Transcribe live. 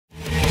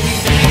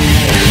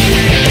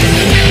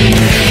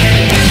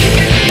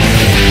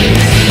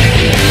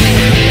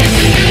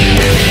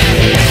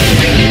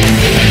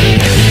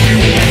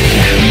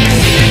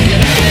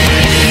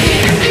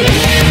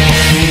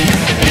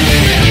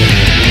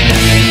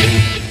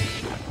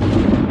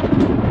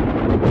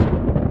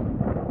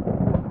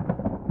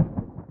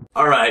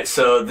Alright,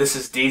 so this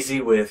is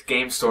DZ with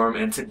GameStorm,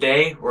 and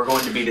today we're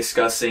going to be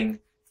discussing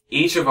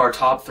each of our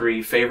top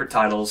 3 favorite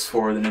titles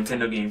for the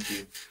Nintendo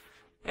GameCube.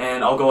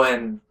 And I'll go ahead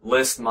and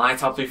list my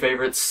top 3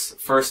 favorites,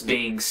 first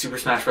being Super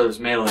Smash Bros.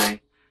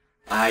 Melee.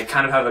 I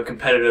kind of have a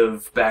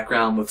competitive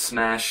background with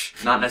Smash,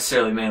 not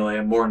necessarily Melee,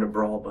 I'm more into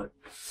Brawl, but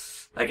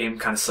that game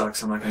kind of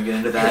sucks, I'm not going to get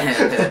into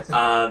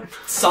that.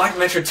 Sonic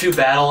Adventure 2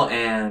 Battle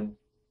and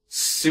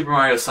Super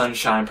Mario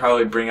Sunshine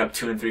probably bring up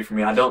 2 and 3 for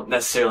me. I don't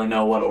necessarily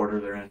know what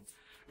order they're in,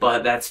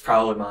 but that's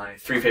probably my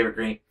 3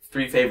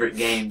 favorite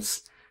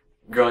games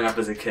growing up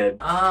as a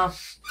kid.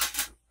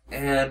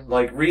 And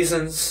like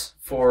reasons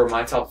for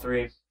my top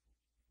 3,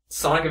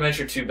 Sonic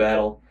Adventure 2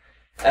 Battle.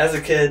 As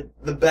a kid,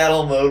 the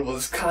battle mode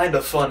was kind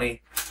of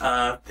funny.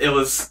 It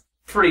was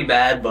pretty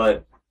bad,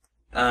 but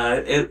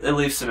it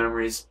leaves some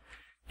memories.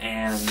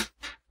 And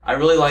I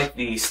really liked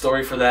the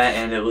story for that,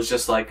 and it was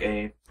just like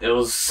it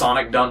was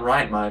Sonic done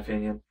right, in my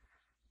opinion.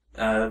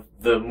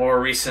 The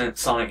more recent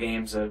Sonic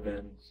games have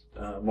been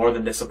more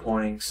than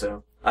disappointing,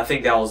 so I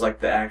think that was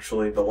like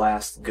the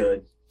last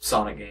good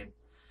Sonic game.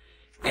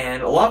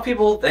 And a lot of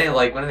people,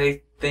 when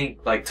they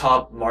think like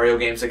top Mario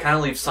games, they kind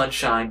of leave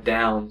Sunshine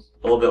down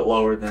a little bit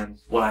lower than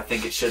what I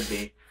think it should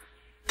be.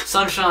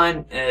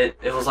 Sunshine,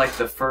 it was like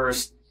the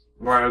first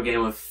Mario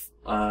game with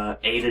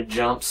aided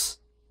jumps.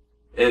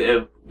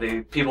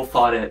 People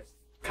thought it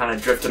kind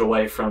of drifted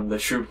away from the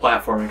true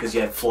platforming because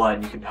you had FLUDD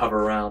and you could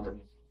hover around,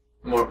 and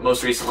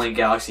most recently in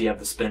Galaxy you have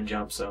the spin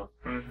jump, so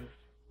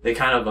they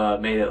kind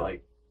of made it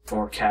like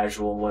more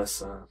casual,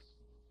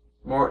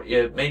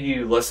 it made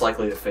you less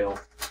likely to fail.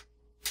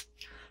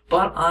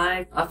 But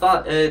I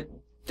thought it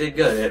did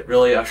good. It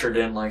really ushered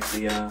in like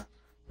the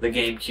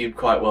GameCube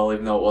quite well,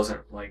 even though it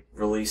wasn't like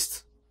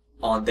released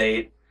on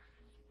date.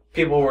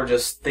 People were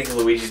just thinking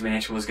Luigi's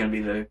Mansion was going to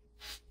be the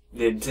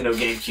Nintendo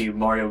GameCube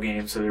Mario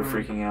game, so they were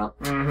freaking out.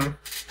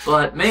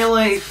 But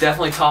Melee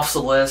definitely tops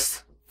the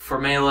list. For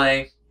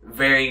Melee,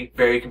 very,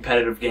 very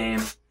competitive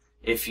game.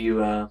 If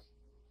you,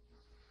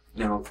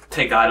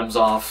 take items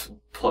off,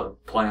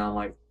 play on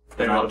like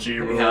MLG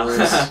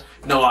rules.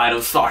 No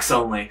items, stocks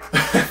only.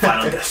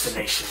 Final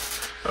destination.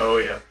 Oh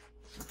yeah.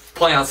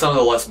 Play on some of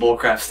the less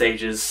bullcrap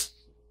stages.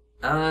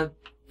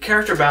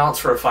 Character balance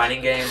for a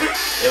fighting game,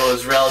 it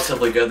was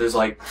relatively good. There's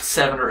like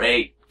 7 or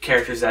 8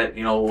 characters that,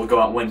 will go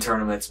out and win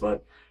tournaments,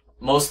 but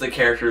most of the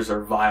characters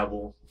are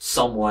viable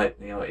somewhat.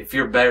 If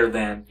you're better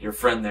than your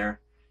friend there,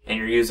 and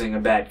you're using a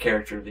bad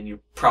character, then you're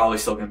probably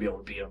still going to be able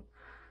to beat him.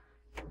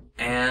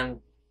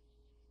 And,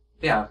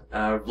 yeah,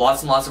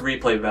 lots and lots of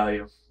replay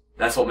value.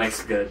 That's what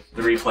makes it good,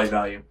 the replay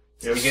value.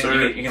 Yes, you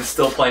can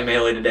still play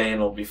Melee today and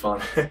it'll be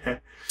fun.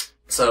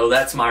 So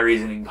that's my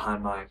reasoning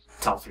behind my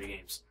top 3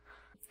 games.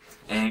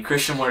 And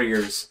Christian, what are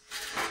yours?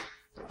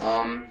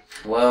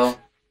 Well,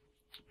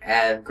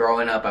 as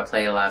growing up, I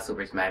played a lot of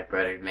Super Smash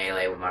Bros.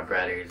 Melee with my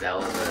brothers. That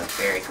was a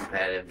very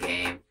competitive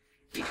game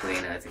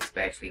between us,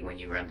 especially when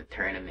you run the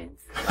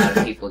tournaments. A lot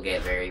of people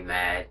get very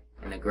mad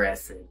and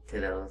aggressive to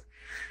those.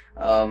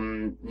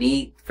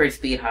 Need for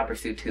Speed Hot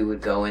Pursuit 2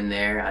 would go in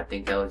there. I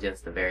think that was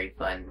just a very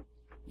fun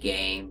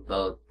game,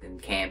 both in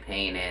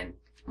campaign and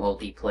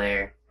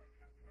multiplayer.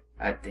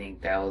 I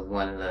think that was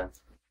one of the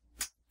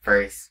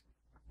first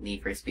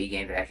Need for Speed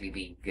games to actually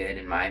be good,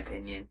 in my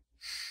opinion.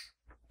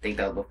 I think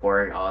that was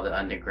before all the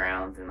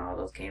Undergrounds and all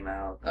those came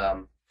out.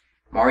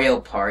 Mario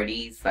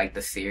Parties, like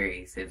the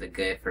series, is a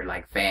good for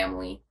like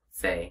family,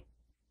 say.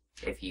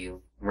 If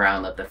you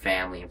round up the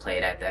family and play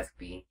that, that's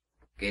be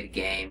a good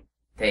game.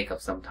 Take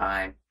up some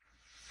time.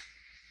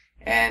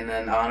 And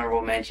an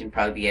honorable mention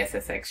probably be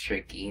SSX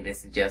Tricky.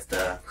 This is just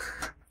a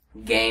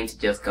game to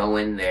just go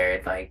in there.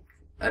 It's like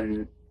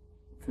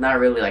it's not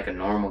really like a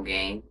normal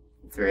game.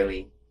 It's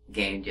really a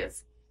game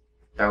just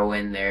throw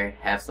in there,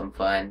 have some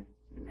fun,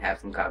 and have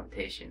some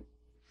competition.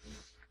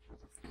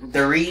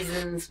 The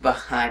reasons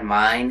behind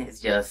mine is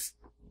just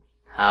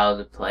how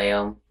to play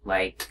them.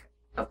 Like,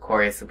 of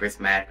course, Super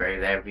Smash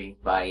Bros.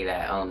 Everybody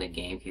that owned the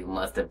GameCube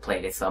must have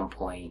played at some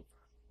point.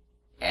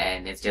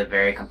 And it's just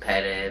very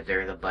competitive.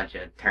 There's a bunch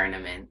of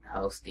tournament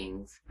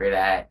hostings for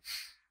that.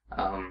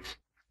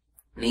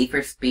 Need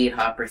for Speed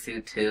Hot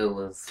Pursuit 2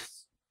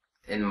 was,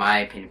 in my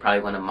opinion,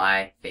 probably one of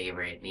my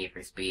favorite Need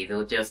for Speed. It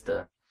was just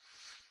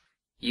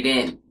you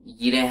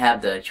didn't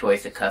have the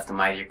choice to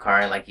customize your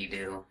car like you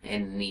do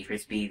in Need for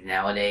Speed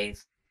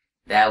nowadays.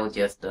 That was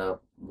just a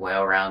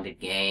well-rounded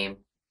game.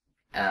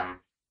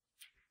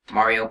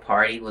 Mario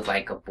Party was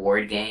like a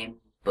board game,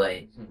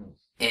 but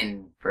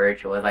in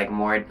virtual, it's like a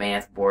more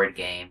advanced board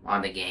game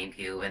on the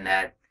GameCube, and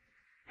that,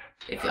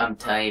 I'm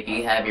telling you, if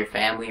you have your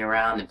family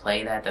around and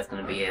play that, that's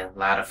going to be a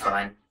lot of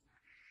fun.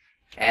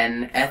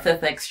 And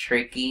SFX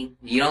Tricky,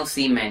 you don't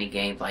see many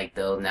games like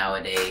those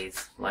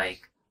nowadays,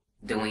 like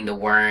doing the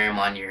worm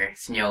on your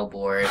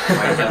snowboard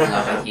or jumping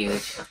off a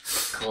huge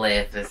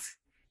cliff is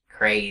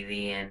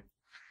crazy, and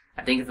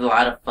I think it's a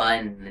lot of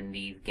fun in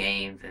these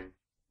games. And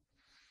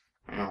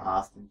I don't know,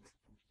 Austin.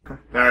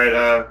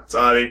 Alright, it's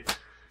Adi.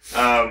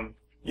 I'm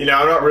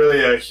not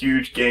really a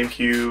huge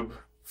GameCube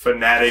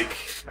fanatic.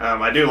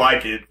 I do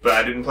like it, but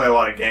I didn't play a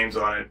lot of games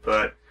on it.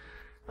 But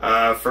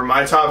For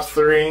my top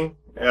three,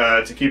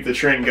 to keep the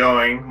trend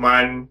going,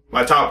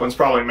 my top one's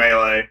probably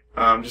Melee.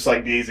 Just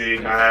like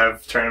DZ, I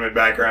have tournament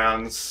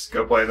backgrounds,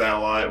 go play that a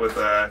lot with,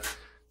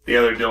 the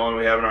other Dylan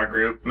we have in our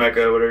group,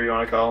 Mecca, whatever you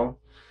want to call him.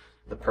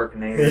 The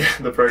Perkinator. Yeah,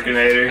 the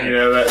Perkinator, you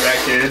know,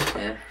 that kid.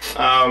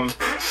 Yeah.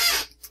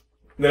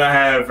 Then I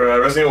have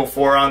Resident Evil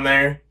 4 on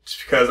there,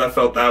 just because I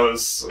felt that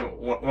was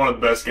one of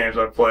the best games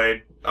I've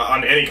played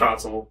on any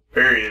console,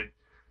 period.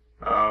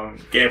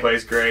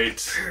 Gameplay's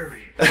great.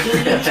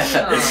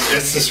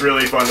 It's just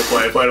really fun to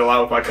play. I played a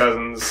lot with my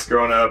cousins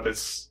growing up.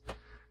 It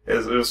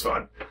was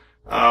fun.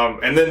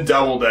 And then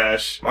Double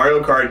Dash.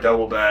 Mario Kart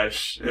Double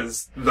Dash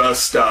is the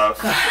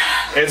stuff.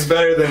 It's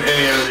better than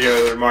any of the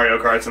other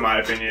Mario Karts in my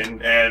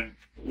opinion, and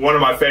one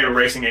of my favorite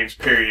racing games,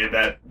 period,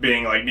 that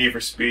being like Need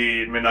for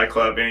Speed, Midnight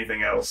Club,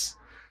 anything else.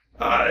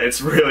 It's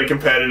really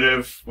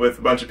competitive with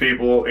a bunch of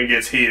people. It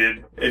gets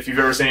heated. If you've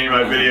ever seen any of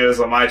my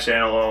videos on my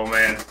channel, oh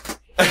man.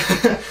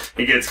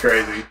 It gets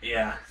crazy.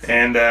 Yeah.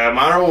 And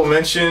my honorable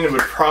mention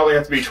would probably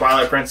have to be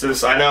Twilight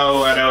Princess. I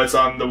know it's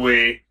on the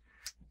Wii,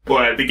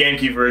 but the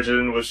GameCube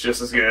version was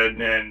just as good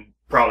and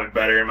probably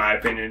better in my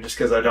opinion, just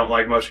because I don't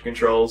like motion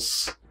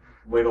controls.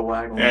 Wiggle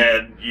waggle.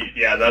 And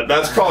yeah,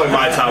 that's probably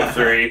my top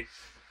three.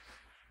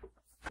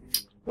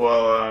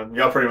 Well,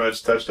 y'all pretty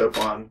much touched up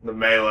on the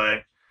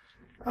Melee.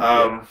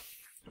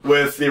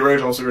 With the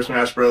original Super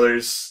Smash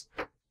Brothers,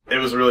 it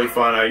was really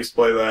fun. I used to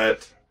play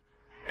that.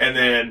 And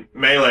then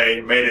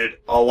Melee made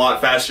it a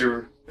lot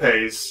faster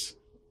pace,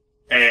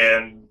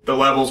 and the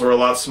levels were a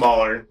lot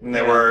smaller than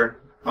they were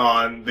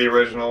on the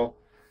original.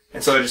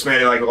 And so it just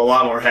made it like a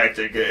lot more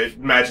hectic.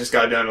 Matches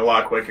got done a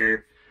lot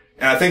quicker.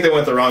 And I think they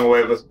went the wrong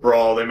way with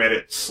Brawl. They made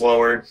it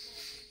slower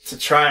to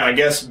try and, I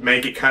guess,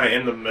 make it kind of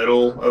in the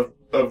middle of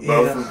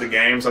both of the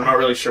games. I'm not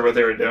really sure what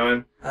they were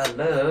doing.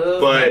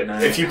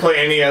 But if you play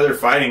any other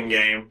fighting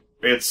game,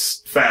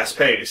 it's fast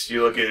paced.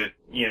 You look at,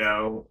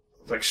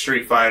 like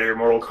Street Fighter,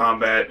 Mortal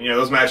Kombat,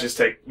 those matches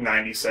take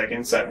 90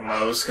 seconds at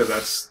most, because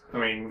that's,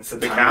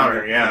 the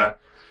counter, yeah.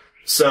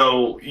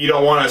 So you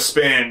don't want to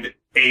spend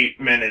 8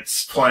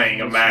 minutes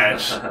playing a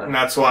match. And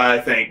that's why I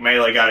think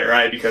Melee got it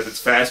right, because it's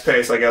fast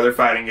paced like other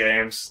fighting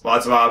games,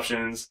 lots of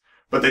options,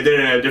 but they did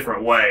it in a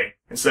different way.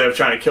 Instead of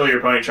trying to kill your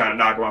opponent, trying to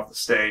knock him off the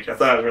stage. I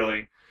thought it was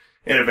really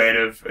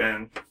innovative,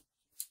 and,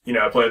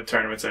 I played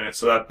tournaments in it,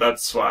 so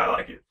that's why I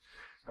like it.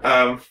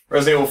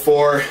 Resident Evil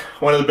 4,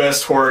 one of the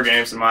best horror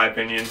games in my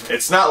opinion.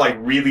 It's not like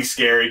really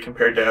scary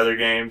compared to other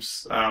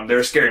games. There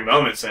are scary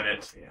moments in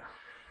it. Yeah.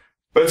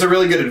 But it's a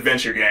really good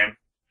adventure game.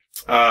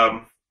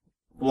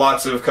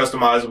 Lots of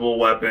customizable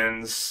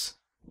weapons,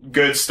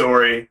 good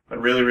story, a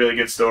really, really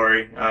good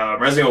story.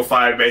 Resident Evil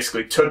 5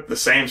 basically took the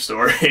same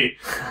story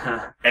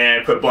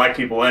and put black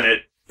people in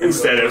it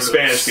instead of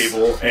Spanish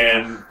people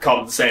and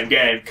called it the same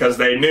game, because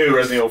they knew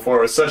Resident Evil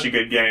 4 was such a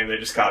good game, they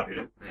just copied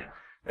it. Yeah.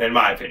 In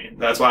my opinion.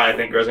 That's why I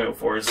think Resident Evil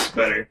 4 is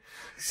better.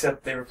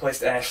 Except they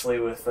replaced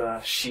Ashley with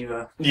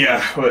Shiva.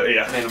 Yeah, well,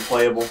 yeah. Made him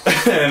playable.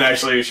 And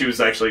actually, she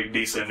was actually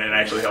decent and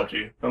actually helped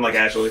you. Unlike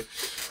Ashley.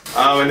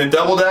 And then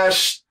Double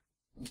Dash,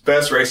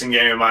 best racing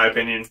game in my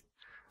opinion.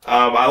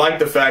 I like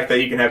the fact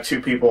that you can have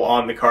two people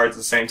on the cards at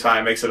the same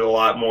time. Makes it a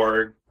lot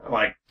more,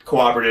 like,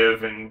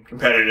 cooperative and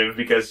competitive,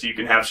 because you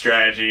can have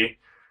strategy.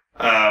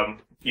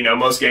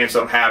 Most games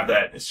don't have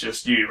that. It's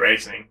just you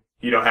racing.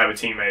 You don't have a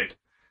teammate.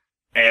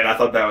 And I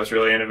thought that was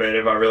really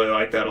innovative. I really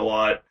liked that a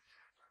lot.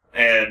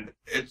 And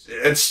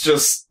it's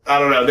just, I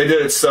don't know, they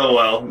did it so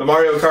well. The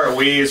Mario Kart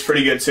Wii is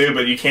pretty good too,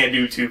 but you can't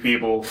do two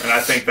people. And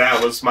I think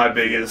that was my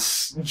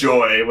biggest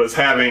joy, was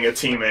having a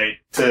teammate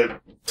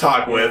to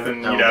talk with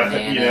and,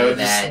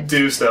 just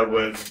do stuff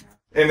with.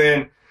 And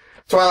then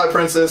Twilight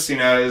Princess,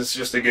 is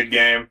just a good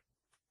game.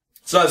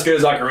 It's not as good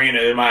as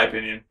Ocarina, in my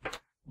opinion.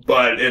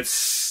 But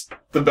it's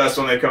the best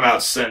one they've come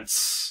out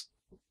since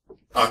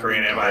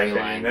Ocarina, in my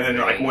opinion. And then,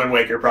 like, Wind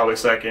Waker probably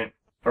second,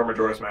 or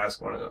Majora's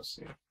Mask, one of those.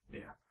 Yeah.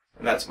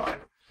 And that's mine.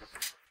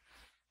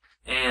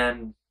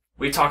 And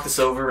we talked this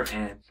over,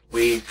 and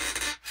we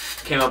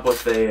came up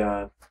with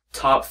a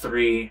top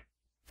 3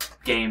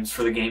 games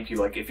for the GameCube.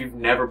 Like, if you've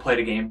never played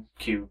a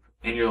GameCube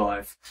in your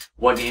life,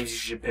 what games you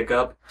should pick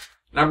up.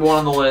 Number 1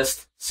 on the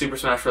list, Super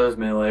Smash Bros.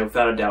 Melee,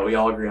 without a doubt. We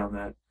all agree on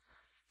that.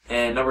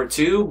 And number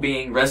 2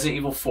 being Resident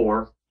Evil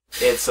 4.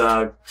 It's,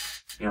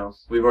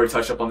 we've already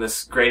touched up on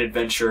this great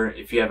adventure.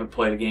 If you haven't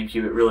played a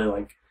GameCube, it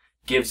really,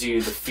 gives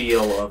you the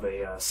feel of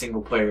a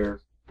single-player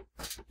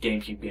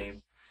GameCube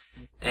game.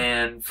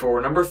 And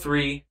for number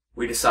 3,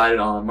 we decided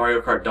on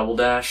Mario Kart Double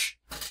Dash.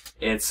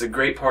 It's a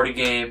great party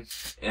game.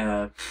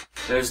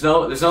 There's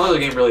no other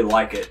game really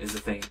like it, is the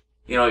thing.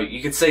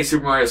 You could say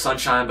Super Mario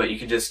Sunshine, but you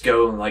could just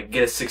go and,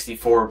 get a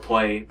 64,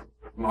 play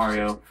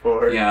Mario.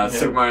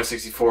 Super Mario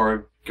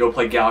 64, go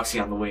play Galaxy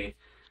on the Wii.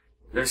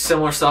 There's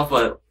similar stuff,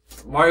 but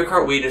Mario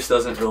Kart Wii just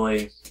doesn't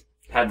really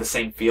have the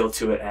same feel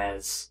to it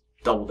as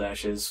Double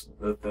Dash is,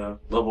 with the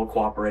level of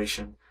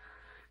cooperation.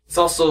 It's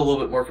also a little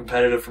bit more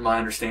competitive from my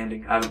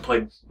understanding. I haven't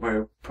played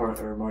Mario Kart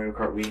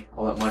Wii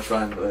all that much,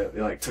 but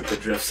they like took the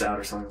drifts out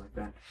or something like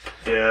that.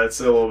 Yeah, it's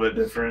a little bit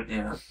different.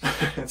 Yeah.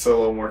 It's a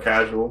little more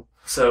casual.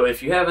 So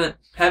if you haven't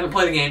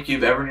played the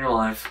GameCube ever in your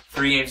life,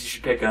 3 games you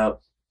should pick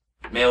up: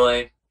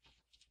 Melee,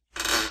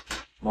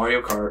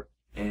 Mario Kart,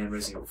 and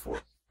Resident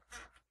Evil 4.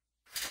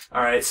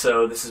 Alright,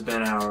 so this has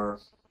been our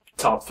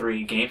top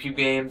 3 GameCube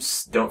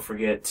games. Don't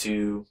forget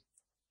to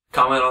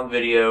comment on the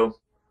video,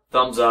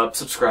 thumbs up,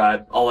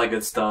 subscribe, all that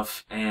good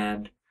stuff.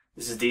 And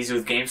this is DZ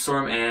with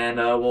GameStorm, and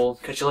we'll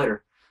catch you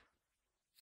later.